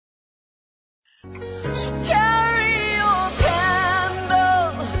So carry your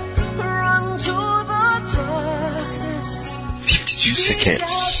candle, run to the darkness. 52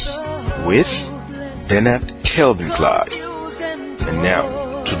 Seconds with Bernard Kelvin Clyde. And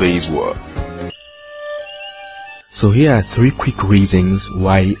now, today's word. So here are 3 quick reasons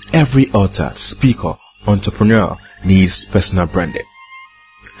why every author, speaker, entrepreneur needs personal branding.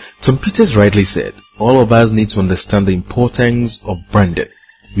 Tom Peters rightly said, all of us need to understand the importance of branding.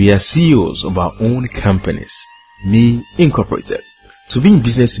 We are CEOs of our own companies, me incorporated. To be in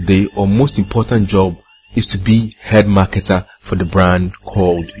business today, our most important job is to be head marketer for the brand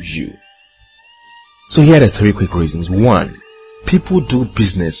called you. So here are the 3 quick reasons. 1. People do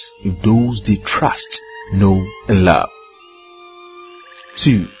business with those they trust, know, and love.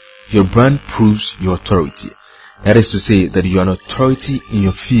 2. Your brand proves your authority. That is to say that you are an authority in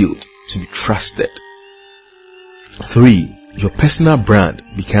your field to be trusted. 3. Your personal brand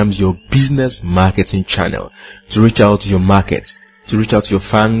becomes your business marketing channel to reach out to your market, to reach out to your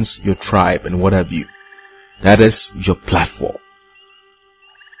fans, your tribe, and what have you. That is your platform.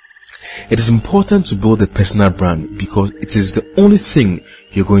 It is important to build a personal brand because it is the only thing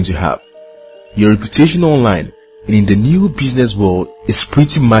you're going to have. Your reputation online and in the new business world is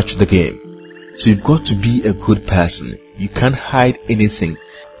pretty much the game. So you've got to be a good person. You can't hide anything.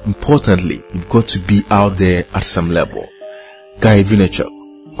 Importantly, you've got to be out there at some level.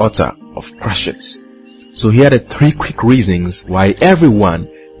 Vaynerchuk, author of Crush It. So here are the 3 quick reasons why everyone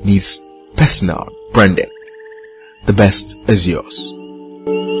needs personal branding. The best is yours.